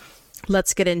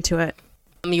Let's get into it.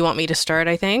 You want me to start,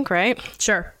 I think, right?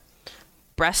 Sure.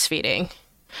 Breastfeeding.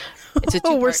 It's a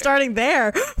Oh, we're two-parter. starting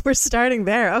there. We're starting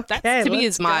there. Okay, That to me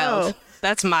let's is mild. go.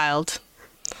 That's mild.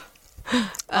 All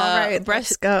right,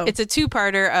 let's go. It's a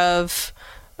two-parter of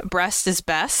breast is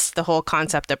best, the whole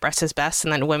concept that breast is best,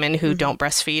 and then women who don't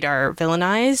breastfeed are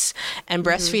villainized, and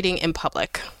breastfeeding in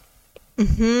public.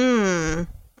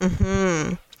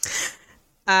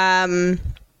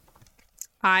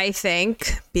 I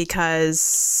think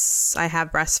because I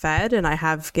have breastfed and I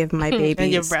have given my babies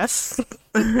And your breasts.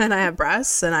 and I have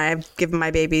breasts and I have given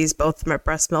my babies both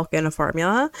breast milk and a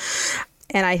formula.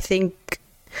 And I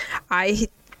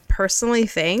personally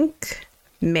think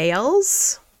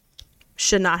males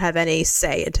should not have any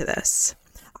say into this.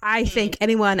 I think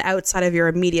anyone outside of your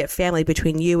immediate family,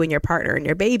 between you and your partner and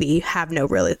your baby, have no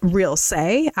real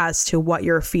say as to what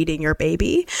you're feeding your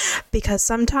baby, because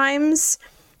sometimes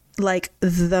like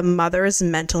the mother's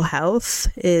mental health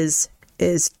is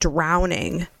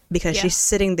drowning because she's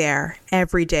sitting there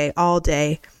every day, all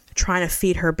day, trying to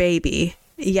feed her baby.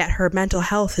 Yet her mental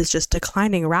health is just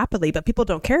declining rapidly, but people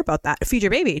don't care about that. Feed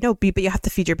your baby. No, but you have to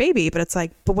feed your baby. But it's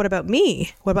like, but what about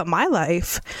me? What about my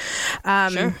life?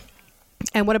 Sure.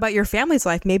 And what about your family's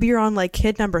life? Maybe you're on like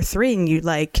kid number 3 and you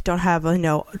like don't have, a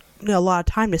lot of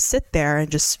time to sit there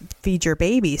and just feed your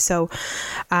baby. So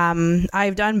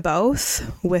I've done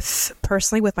both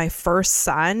personally with my first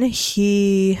son.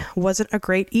 He wasn't a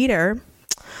great eater.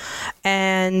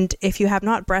 And if you have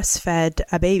not breastfed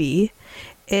a baby,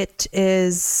 it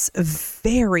is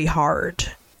very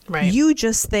hard. Right. You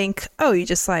just think, you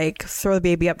just like throw the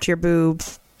baby up to your boob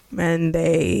and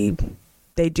they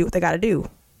do what they got to do.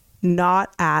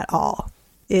 Not at all.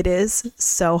 It is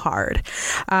so hard.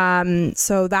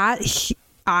 So that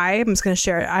I'm just going to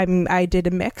share. I did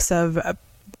a mix of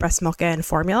breast milk and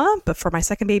formula, but for my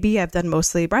second baby, I've done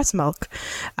mostly breast milk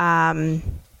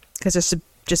because it's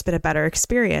just been a better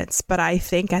experience. But I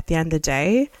think at the end of the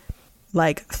day,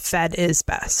 like fed is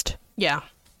best. Yeah.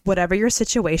 Whatever your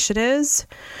situation is,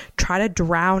 try to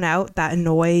drown out that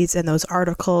noise and those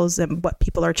articles and what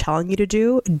people are telling you to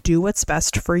do. Do what's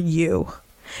best for you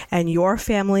and your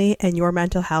family and your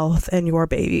mental health and your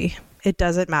baby. It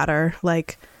doesn't matter.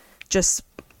 Like, just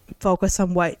focus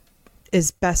on what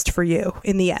is best for you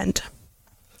in the end.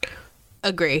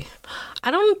 Agree.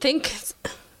 I don't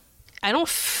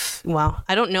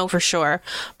know for sure,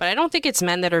 but I don't think it's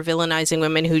men that are villainizing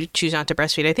women who choose not to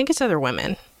breastfeed. I think it's other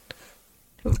women.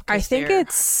 I think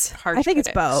it's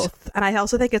both. And I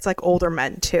also think it's like older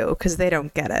men too, because they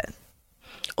don't get it.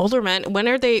 Older men,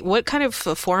 what kind of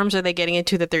forums are they getting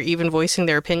into that they're even voicing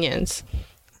their opinions?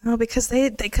 No, because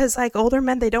because like older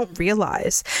men, they don't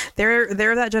realize they're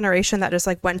that generation that just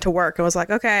like went to work and was like,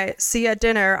 okay, see you at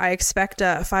dinner. I expect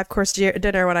a 5-course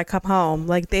dinner when I come home.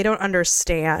 Like they don't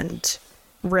understand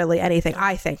really anything,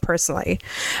 I think personally.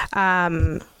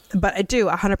 But I do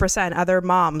 100%. Other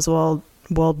moms will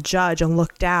judge and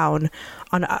look down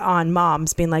on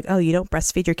moms being like, oh, you don't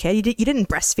breastfeed your kid. You didn't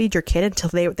breastfeed your kid until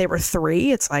they were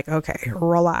 3. It's like, okay,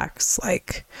 relax.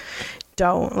 Like,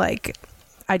 don't like.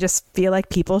 I just feel like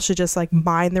people should just like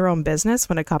mind their own business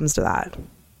when it comes to that.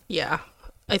 Yeah.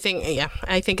 I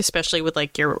think especially with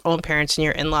like your own parents and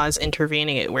your in-laws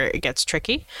intervening it where it gets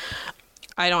tricky.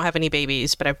 I don't have any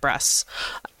babies, but I have breasts.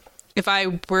 If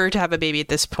I were to have a baby at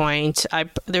this point,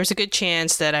 there's a good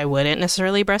chance that I wouldn't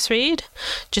necessarily breastfeed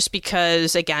just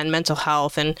because, again, mental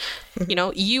health and,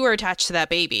 you are attached to that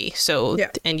baby. So,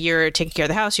 and you're taking care of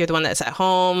the house. You're the one that's at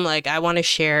home. Like, I want to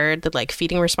share the, like,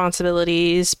 feeding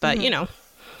responsibilities. But,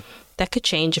 that could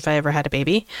change if I ever had a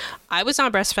baby. I was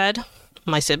not breastfed.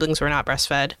 My siblings were not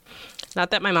breastfed. Not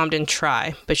that my mom didn't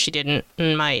try, but she didn't.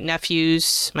 And my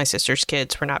nephews, my sister's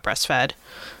kids were not breastfed.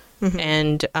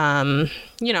 And,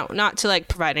 not to like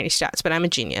provide any stats, but I'm a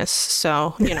genius.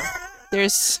 So,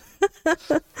 there's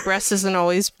breast isn't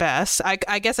always best.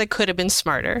 I guess I could have been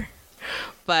smarter,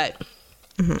 but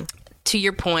to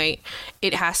your point,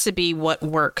 it has to be what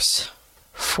works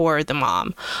for the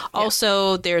mom.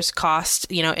 Also, there's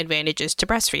cost, advantages to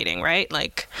breastfeeding, right?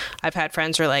 Like I've had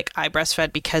friends who are like, I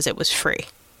breastfed because it was free.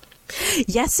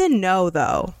 Yes and no,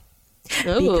 though.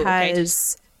 Ooh,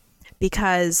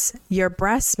 Because your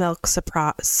breast milk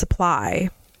supply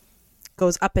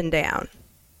goes up and down.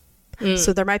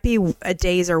 So there might be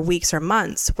days or weeks or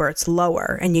months where it's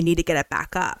lower and you need to get it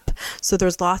back up. So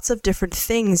there's lots of different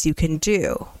things you can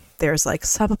do. There's like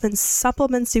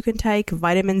supplements you can take,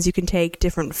 vitamins you can take,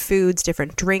 different foods,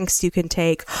 different drinks you can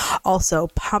take. Also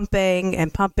pumping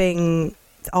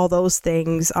all those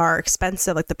things are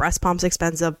expensive. Like the breast pump's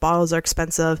expensive, bottles are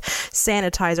expensive,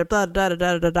 sanitizer, blah, blah, blah,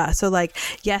 blah, blah, blah. So like,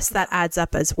 yes, that adds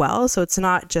up as well. So it's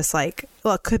not just like,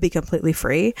 well, it could be completely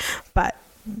free, but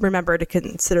remember to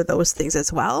consider those things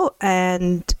as well.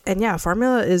 And yeah,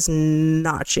 formula is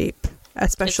not cheap,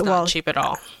 especially, It's not cheap at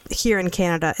all. here in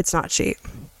Canada, it's not cheap.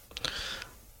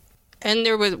 And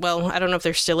there was, well, I don't know if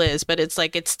there still is, but it's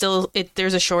like,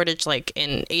 there's a shortage like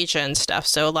in Asia and stuff.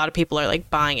 So a lot of people are like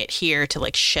buying it here to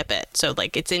like ship it. So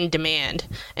like it's in demand.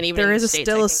 And even There in is the States,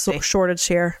 still I a think shortage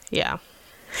here. yeah.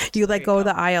 You like go to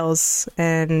the aisles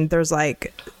and there's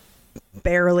like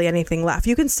barely anything left.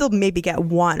 You can still maybe get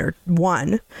one,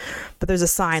 but there's a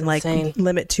sign like insane.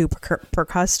 limit two per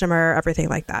customer, everything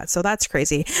like that. So that's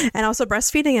crazy. And also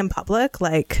breastfeeding in public,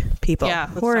 like people, Yeah,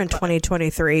 let's we're talk in about it.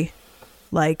 2023.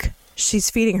 Like she's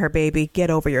feeding her baby. Get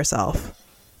over yourself.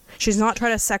 She's not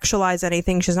trying to sexualize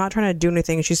anything. She's not trying to do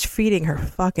anything. She's feeding her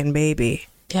fucking baby.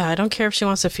 Yeah, I don't care if she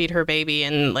wants to feed her baby,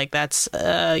 and like that's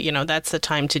that's the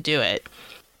time to do it.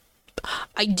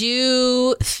 I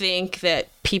do think that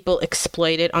people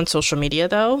exploit it on social media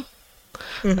though.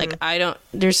 Like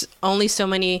there's only so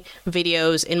many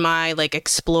videos in my like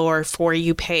explore for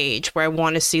you page where I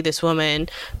want to see this woman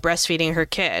breastfeeding her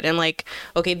kid, and like,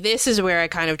 okay, this is where I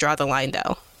kind of draw the line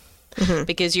though.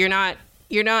 Because you're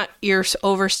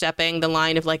overstepping the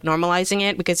line of like normalizing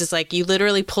it, because it's like you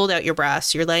literally pulled out your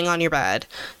breast, you're laying on your bed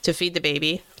to feed the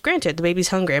baby. Granted, the baby's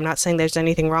hungry. I'm not saying there's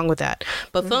anything wrong with that.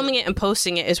 But filming it and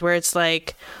posting it is where it's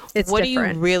like, It's what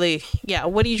different.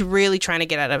 what are you really trying to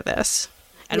get out of this?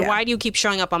 And Yeah. why do you keep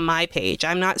showing up on my page?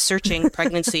 I'm not searching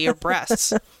pregnancy or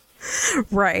breasts.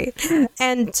 Right.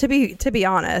 And to be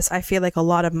honest, I feel like a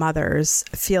lot of mothers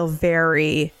feel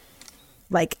very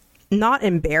like not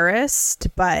embarrassed,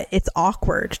 but it's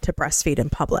awkward to breastfeed in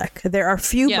public. There are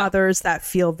few Yeah. mothers that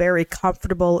feel very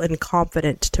comfortable and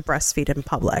confident to breastfeed in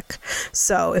public.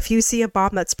 So if you see a mom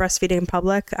that's breastfeeding in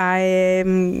public,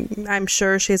 I'm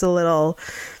sure she's a little,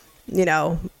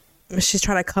 she's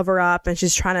trying to cover up and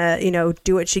she's trying to,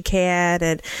 do what she can.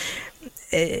 And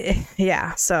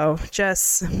yeah, so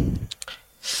just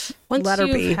Once let her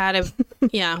you've be. had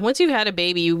once you've had a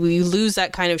baby, you lose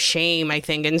that kind of shame, I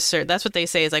think. And that's what they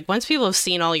say is like, once people have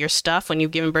seen all your stuff when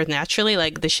you've given birth naturally,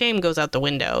 like the shame goes out the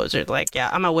windows. Or like, yeah,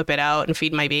 I'm gonna whip it out and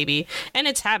feed my baby. And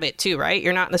it's habit too, right?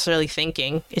 You're not necessarily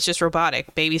thinking. It's just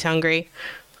robotic. Baby's hungry.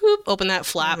 Whoop, open that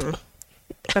flap.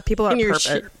 But people are And you're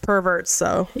perverts,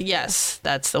 so Yes,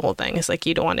 that's the whole thing. It's like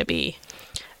you don't want to be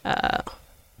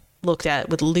looked at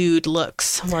with lewd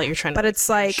looks while you're trying to. but it's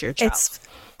nourish like your child.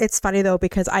 it's funny though,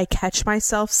 because I catch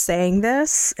myself saying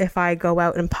this if I go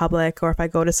out in public or if I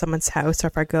go to someone's house or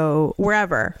if I go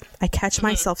wherever. I catch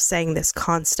myself saying this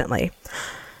constantly.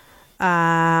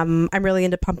 I'm really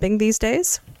into pumping these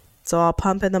days, so I'll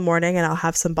pump in the morning and I'll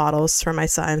have some bottles for my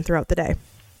son throughout the day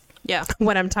Yeah.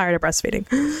 when I'm tired of breastfeeding.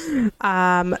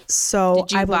 So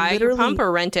Did you I will buy your literally pump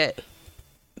or rent it?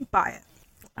 buy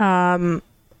it.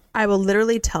 I will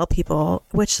literally tell people,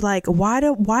 which like, why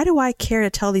do I care to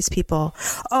tell these people,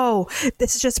 oh,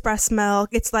 this is just breast milk.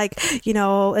 It's like,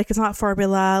 like it's not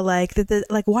formula. Like,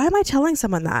 like, why am I telling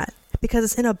someone that? Because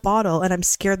it's in a bottle and I'm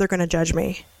scared they're going to judge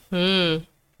me.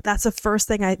 That's the first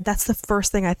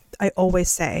thing I always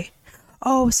say.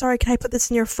 Oh, sorry, can I put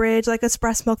this in your fridge? Like, it's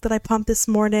breast milk that I pumped this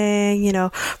morning,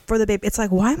 for the baby. It's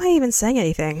like, why am I even saying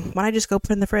anything? Why don't I just go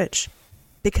put it in the fridge?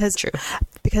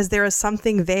 Because there is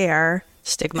something there.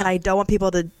 Stigma. And I don't want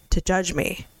people to judge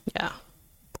me, Yeah.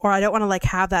 or I don't want to like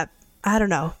have that. I don't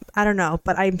know,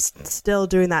 but I'm still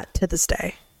doing that to this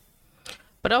day.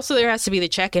 But also there has to be the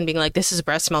check-in being like, this is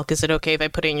breast milk. Is it okay if I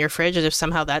put it in your fridge? As if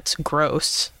somehow that's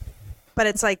gross. But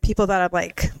it's like people that are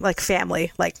like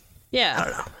family, like, Yeah. I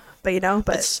don't know. But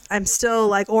but It's- I'm still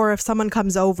like, or if someone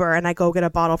comes over and I go get a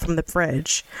bottle from the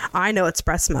fridge, I know it's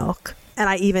breast milk. And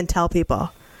I even tell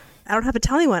people, I don't have to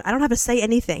tell anyone. I don't have to say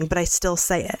anything, but I still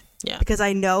say it. Yeah. Because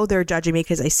I know they're judging me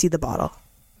because I see the bottle.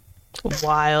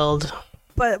 Wild.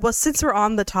 But since we're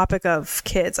on the topic of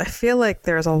kids, I feel like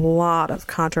there's a lot of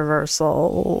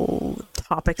controversial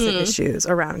topics and issues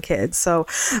around kids. So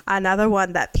another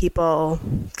one that people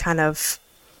kind of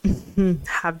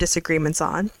have disagreements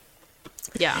on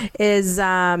Yeah. is,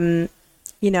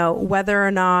 whether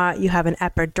or not you have an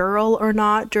epidural or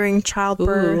not during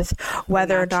childbirth,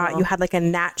 whether or not natural. you had like a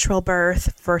natural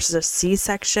birth versus a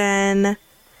C-section.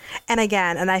 And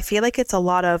again, I feel like it's a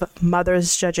lot of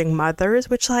mothers judging mothers,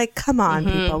 which like, come on,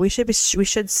 people, we should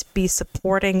be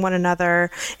supporting one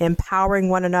another, empowering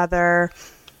one another.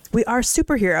 We are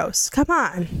superheroes. Come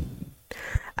on.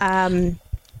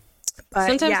 But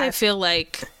Sometimes yeah, I feel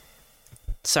like,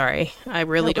 sorry, I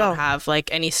really No, go. don't have like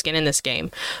any skin in this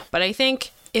game, but I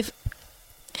think if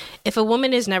if a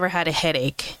woman has never had a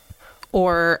headache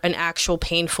or an actual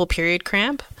painful period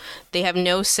cramp, they have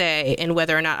no say in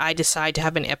whether or not I decide to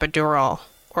have an epidural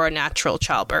or a natural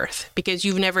childbirth, because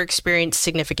you've never experienced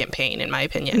significant pain, in my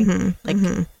opinion.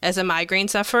 As a migraine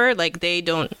sufferer, like they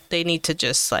need to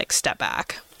just like step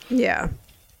back. Yeah.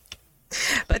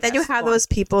 But then you have those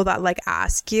people that like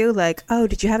ask you like, oh,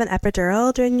 did you have an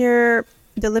epidural during your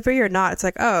delivery or not? It's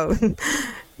like, oh,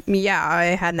 yeah, I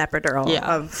had an epidural.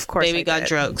 Yeah. Of course. Baby got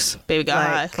drugs. Baby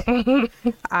got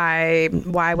high.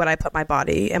 Why would I put my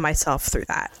body and myself through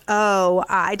that? Oh,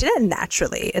 I did it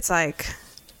naturally. It's like,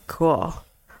 cool.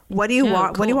 What do you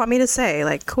want? Cool. What do you want me to say?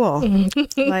 Like, cool.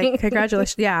 Like,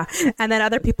 congratulations. Yeah. And then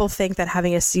other people think that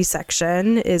having a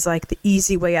C-section is like the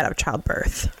easy way out of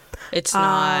childbirth. It's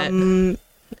not.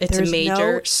 It's a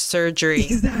major surgery.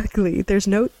 Exactly. There's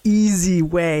no easy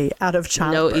way out of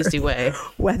childbirth. No easy way.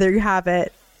 Whether you have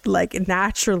it like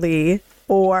naturally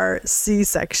or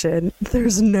C-section,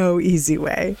 there's no easy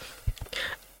way.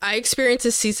 I experienced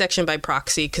a C-section by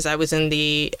proxy because I was in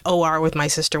the OR with my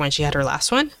sister when she had her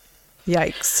last one.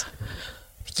 Yikes.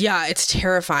 Yeah, it's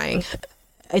terrifying.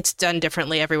 It's done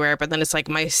differently everywhere, but then it's like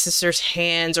my sister's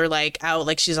hands are like out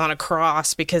like she's on a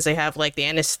cross because they have like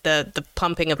the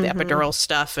pumping of the epidural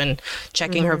stuff and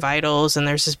checking her vitals, and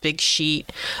there's this big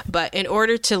sheet. But in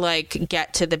order to like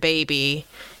get to the baby,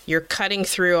 you're cutting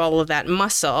through all of that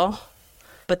muscle,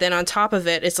 but then on top of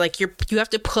it, it's like you have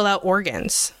to pull out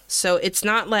organs. So it's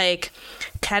not like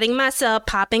cutting muscle,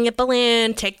 popping a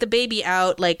balloon, take the baby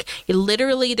out. Like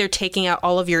literally they're taking out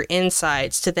all of your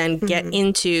insides to then get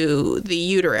into the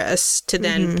uterus to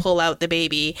then pull out the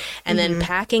baby, and then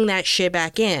packing that shit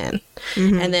back in,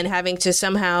 and then having to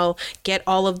somehow get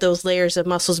all of those layers of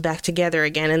muscles back together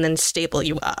again and then staple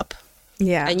you up.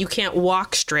 Yeah. And you can't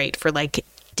walk straight for like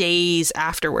days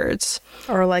afterwards,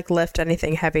 or like lift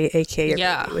anything heavy, aka your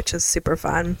Yeah. baby, which is super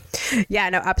fun. Yeah,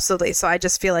 no, absolutely. So I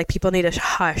just feel like people need to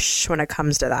hush when it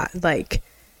comes to that. Like,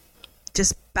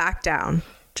 just back down.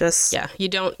 Just yeah, you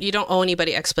don't owe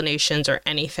anybody explanations or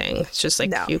anything. It's just like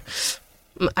No.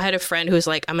 I had a friend who's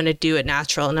like, I'm gonna do it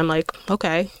natural, and I'm like,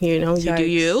 okay, you do Yikes.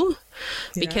 you,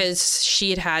 Yeah. because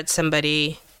she had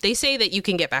somebody. They say that you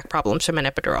can get back problems from an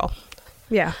epidural.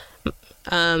 Yeah.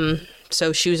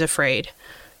 So she was afraid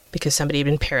because somebody had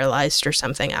been paralyzed or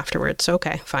something afterwards. So,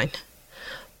 okay, fine.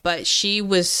 But she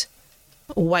was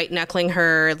white knuckling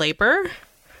her labor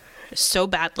so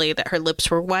badly that her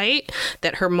lips were white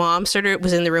that her mom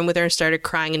was in the room with her and started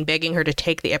crying and begging her to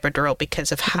take the epidural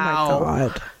because of Oh my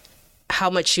God. how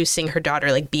much she was seeing her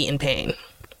daughter like be in pain.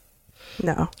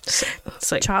 No.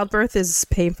 It's like, Childbirth is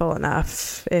painful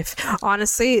enough. If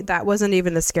honestly, that wasn't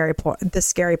even the scary part,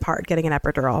 getting an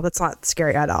epidural. That's not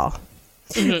scary at all.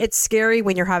 It's scary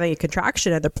when you're having a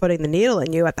contraction and they're putting the needle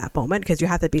in you at that moment, because you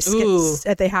have to be Ooh.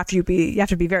 you have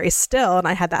to be very still, and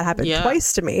I had that happen Yeah.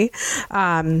 twice to me.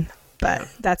 But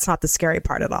that's not the scary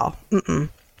part at all.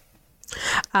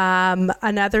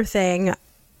 Another thing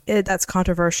that's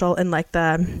controversial in like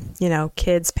the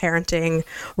kids parenting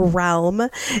realm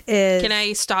is, can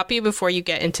I stop you before you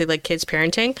get into like kids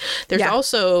parenting? There's Yeah.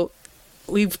 also,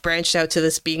 we've branched out to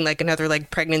this being like another like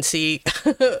pregnancy,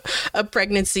 a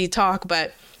pregnancy talk,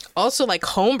 but also like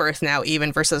home birth now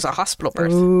even versus a hospital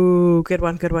birth. ooh, good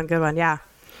one. Yeah,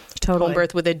 totally. Home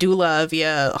birth with a doula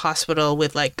via hospital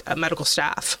with like a medical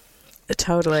staff.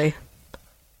 Totally.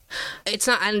 It's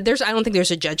not, and I don't think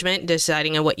there's a judgment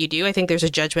deciding on what you do. I think there's a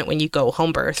judgment when you go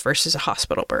home birth versus a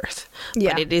hospital birth.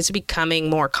 Yeah. But it is becoming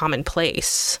more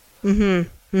commonplace. Yeah,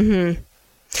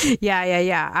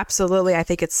 absolutely. I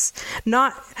think it's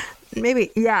not, maybe,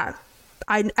 yeah.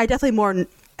 I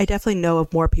definitely know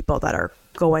of more people that are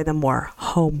going the more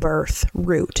home birth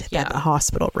route than Yeah. the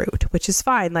hospital route, which is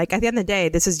fine. Like, at the end of the day,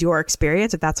 this is your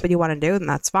experience. If that's what you want to do, then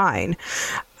that's fine.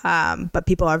 But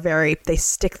people are they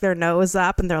stick their nose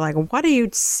up and they're like, what are you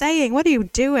saying? What are you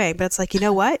doing? But it's like, you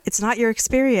know what? It's not your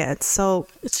experience. So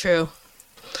It's true.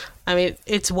 I mean,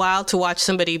 it's wild to watch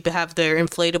somebody have their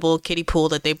inflatable kiddie pool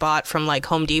that they bought from like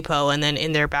Home Depot and then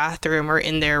in their bathroom or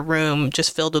in their room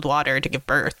just filled with water to give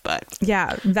birth. But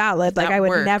yeah, valid. Like, That I would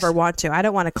works. never want to. I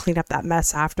don't want to clean up that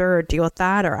mess after or deal with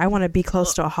that, or I want to be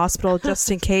close to a hospital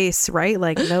just in case, right?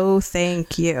 Like, no,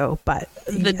 thank you. But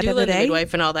the at the end doula of the and the day,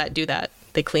 midwife and all that do that.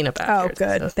 They clean up oh, after.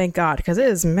 good. So. Thank God, because it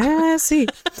is messy.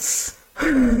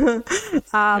 Right?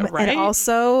 And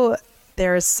also,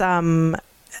 there's some,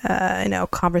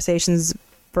 conversations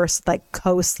versus like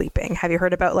co-sleeping. Have you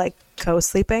heard about like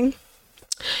co-sleeping?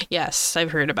 Yes,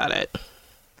 I've heard about it.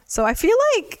 So I feel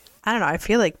like, I don't know, I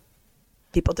feel like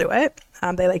people do it.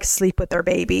 They like sleep with their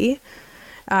baby.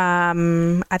 At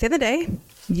the end of the day,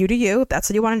 you do you. If that's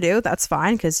what you want to do, that's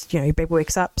fine, because you know your baby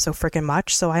wakes up so freaking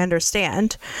much, so I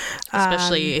understand.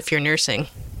 Especially if you're nursing.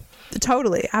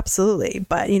 Totally, absolutely.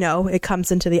 But you know, it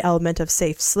comes into the element of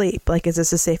safe sleep. Like, is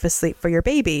this a safest sleep for your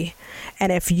baby?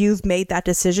 And if you've made that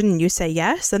decision and you say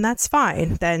yes, then that's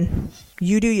fine. Then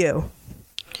you do you.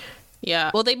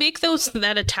 Yeah. Well, they make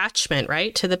that attachment,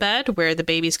 right, to the bed where the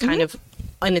baby's kind of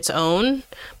on its own,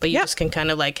 but you just can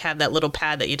kind of like have that little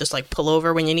pad that you just like pull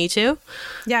over when you need to.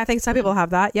 Yeah, I think some people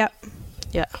have that. Yep.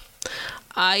 Yeah.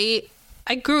 I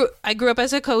grew up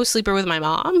as a co-sleeper with my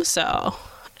mom, so,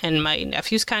 and my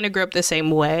nephews kind of grew up the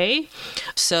same way.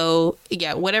 So,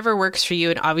 yeah, whatever works for you,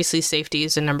 and obviously safety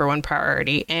is the number one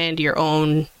priority, and your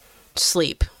own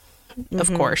sleep,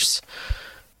 of course.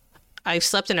 I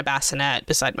slept in a bassinet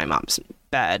beside my mom's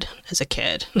bed as a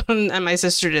kid, and my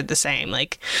sister did the same.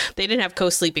 Like, they didn't have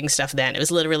co-sleeping stuff then. It was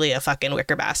literally a fucking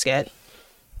wicker basket.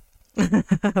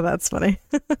 That's funny.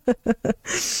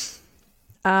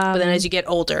 But then as you get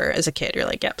older as a kid, you're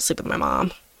like, yep, sleep with my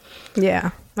mom. Yeah,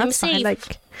 that's fine. safe.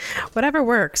 Like, whatever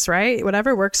works, right?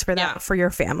 Whatever works for that, Yeah. for your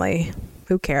family.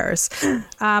 Who cares?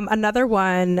 Another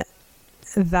one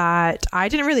that I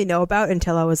didn't really know about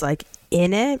until I was like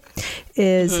in it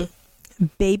is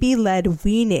baby-led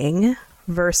weaning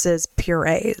versus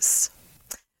purees.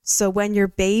 So when your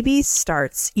baby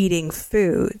starts eating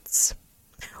foods,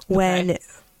 when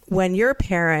your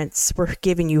parents were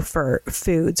giving you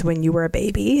foods when you were a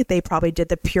baby, they probably did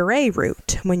the puree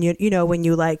route. When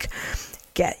you like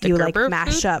Gerber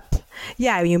mash food? up.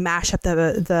 Yeah, you mash up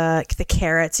the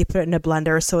carrots, you put it in a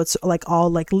blender so it's like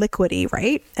all like liquidy,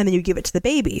 right? And then you give it to the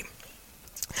baby.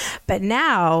 But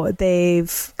now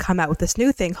they've come out with this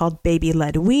new thing called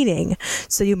baby-led weaning.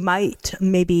 So you might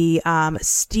maybe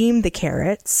steam the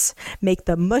carrots, make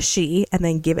them mushy, and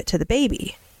then give it to the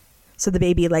baby. So the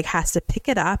baby like has to pick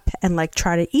it up and like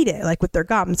try to eat it like with their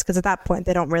gums, because at that point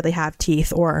they don't really have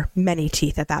teeth or many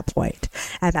teeth at that point.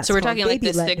 And that's So we're called talking like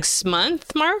the baby-led.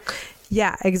 6-month mark?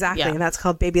 Yeah, exactly. Yeah. And that's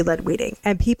called baby-led weaning.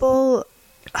 And people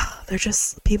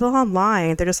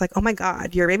online, they're just like, oh my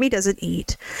God, your baby doesn't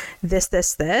eat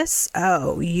this.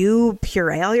 Oh, you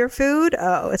puree all your food?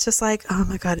 Oh, it's just like, oh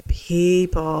my God,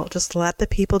 people, just let the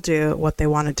people do what they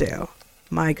want to do.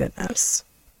 My goodness.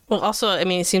 Well, also, I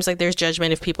mean, it seems like there's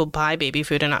judgment if people buy baby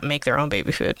food and not make their own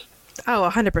baby food. Oh,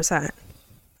 100%.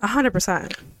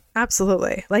 100%.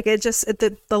 Absolutely. Like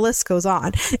the list goes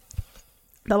on.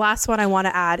 The last one I want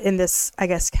to add in this, I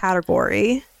guess,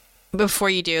 category. Before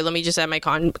you do, let me just add my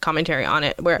commentary on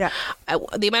it. Where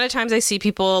the amount of times I see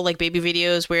people like baby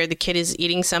videos where the kid is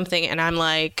eating something and I'm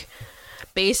like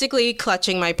basically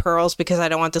clutching my pearls because I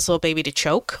don't want this little baby to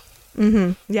choke.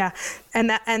 Yeah. And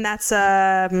that's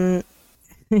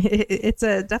it's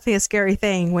definitely a scary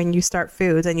thing when you start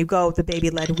foods and you go the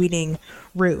baby-led weaning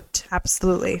route.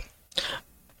 Absolutely.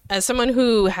 As someone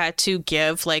who had to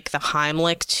give like the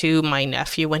Heimlich to my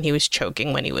nephew when he was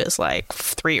choking when he was like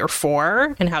 3 or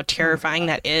 4, and how terrifying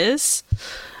that is,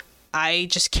 I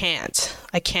just can't.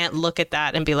 I can't look at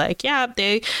that and be like, yeah,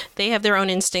 they have their own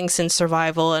instincts in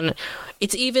survival. And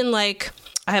it's even like,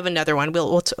 I have another one.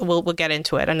 We'll get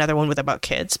into it. Another one about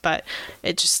kids, but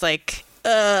it's just like,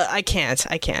 I can't.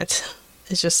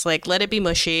 It's just like, let it be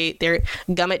mushy.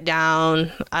 Gum it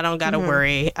down. I don't gotta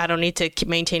worry. I don't need to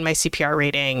maintain my CPR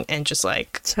rating, and just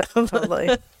like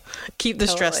Totally. keep the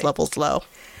stress levels low.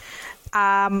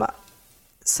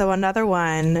 So another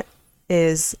one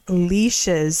is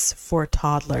leashes for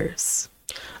toddlers.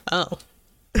 Oh.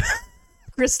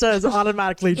 Krista is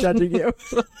automatically judging you.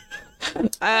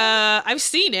 I've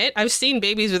seen it. I've seen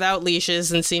babies without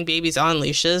leashes and seen babies on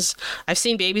leashes. I've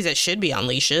seen babies that should be on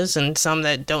leashes and some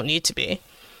that don't need to be.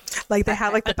 Like they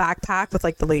have like the backpack with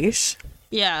like the leash.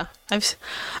 Yeah,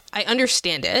 I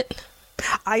understand it.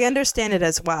 I understand it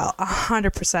as well,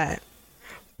 100%.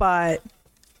 But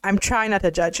I'm trying not to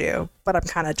judge you, but I'm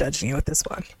kind of judging you with this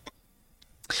one.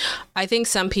 I think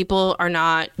some people are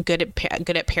not good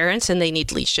at parents and they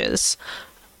need leashes.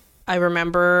 I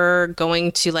remember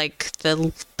going to like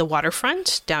the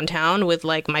waterfront downtown with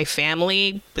like my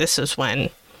family. This was when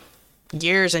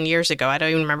years and years ago. I don't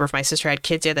even remember if my sister had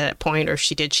kids at that point, or if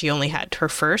she did. She only had her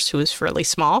first, who was fairly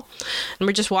small. And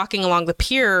we're just walking along the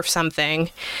pier or something.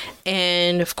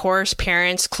 And of course,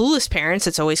 clueless parents,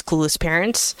 it's always clueless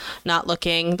parents, not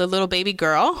looking. The little baby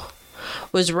girl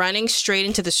was running straight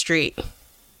into the street.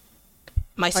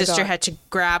 My sister had to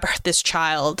grab this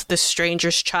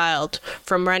stranger's child,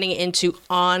 from running into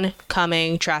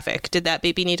oncoming traffic. Did that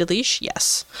baby need a leash?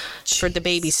 Yes. Jeez. For the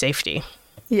baby's safety.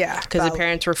 Yeah. Because the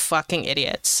parents were fucking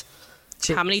idiots.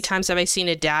 Jeez. How many times have I seen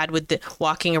a dad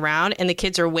walking around and the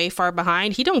kids are way far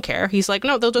behind? He don't care. He's like,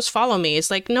 no, they'll just follow me. It's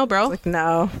like, no, bro. Like,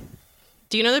 no.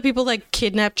 Do you know that people like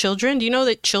kidnap children? Do you know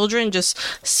that children just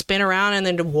spin around and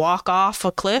then walk off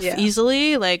a cliff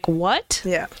easily? Like, what?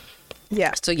 Yeah.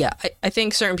 Yeah. So yeah, I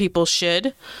think certain people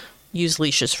should use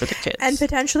leashes for the kids. And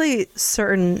potentially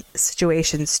certain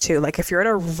situations too. Like if you're in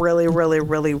a really, really,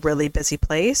 really, really busy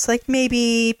place, like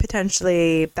maybe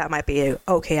potentially that might be an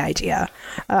okay idea.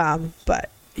 But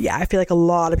yeah, I feel like a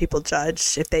lot of people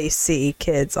judge if they see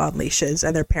kids on leashes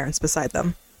and their parents beside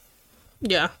them.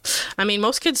 Yeah. I mean,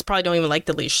 most kids probably don't even like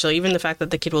the leash. So even the fact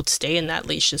that the kid would stay in that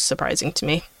leash is surprising to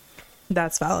me.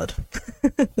 That's valid.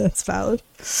 That's valid.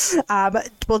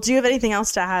 Well, do you have anything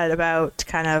else to add about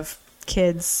kind of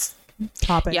kids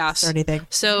topics or anything?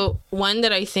 So one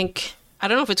that I think, I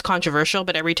don't know if it's controversial,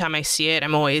 but every time I see it,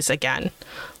 I'm always, again,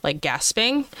 like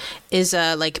gasping, is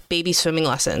like baby swimming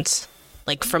lessons.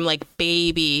 Like from like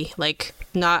baby, like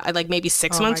not like maybe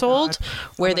 6 months old,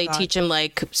 where they teach them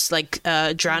like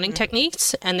drowning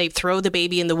techniques, and they throw the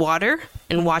baby in the water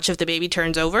and watch if the baby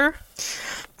turns over.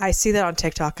 I see that on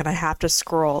TikTok and I have to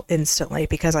scroll instantly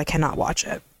because I cannot watch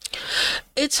it.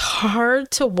 It's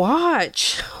hard to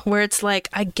watch, where it's like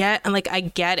I get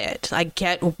it. I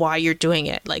get why you're doing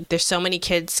it. Like there's so many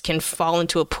kids can fall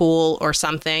into a pool or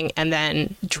something and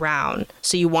then drown.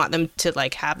 So you want them to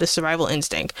like have the survival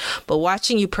instinct. But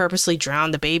watching you purposely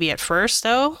drown the baby at first,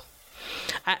 though,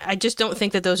 I just don't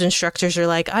think that those instructors are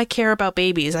like, I care about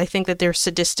babies. I think that they're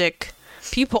sadistic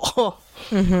people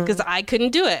because I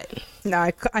couldn't do it. No,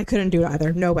 I couldn't do it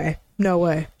either. No way. No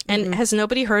way. And has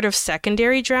nobody heard of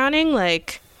secondary drowning?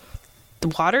 Like, the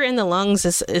water in the lungs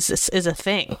is a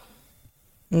thing.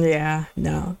 Yeah,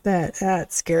 no,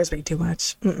 that scares me too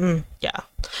much. Yeah.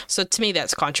 So to me,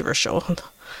 that's controversial. When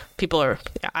people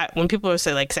are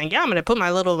saying, yeah, I'm gonna put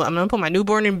my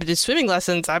newborn in swimming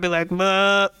lessons, I'd be like,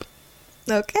 but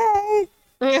okay,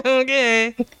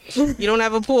 okay, you don't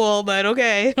have a pool, but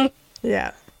okay.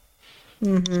 Yeah.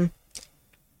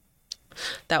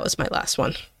 That was my last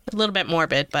one. A little bit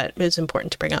morbid, but it's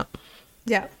important to bring up.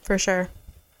 Yeah, for sure.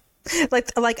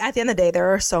 Like at the end of the day,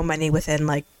 there are so many within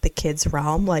like the kids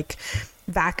realm, like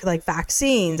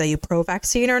vaccines. Are you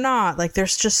pro-vaccine or not? Like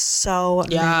there's just so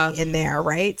many in there,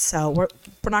 right? So we're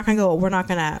not gonna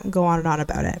go on and on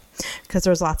about it because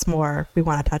there's lots more we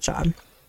want to touch on.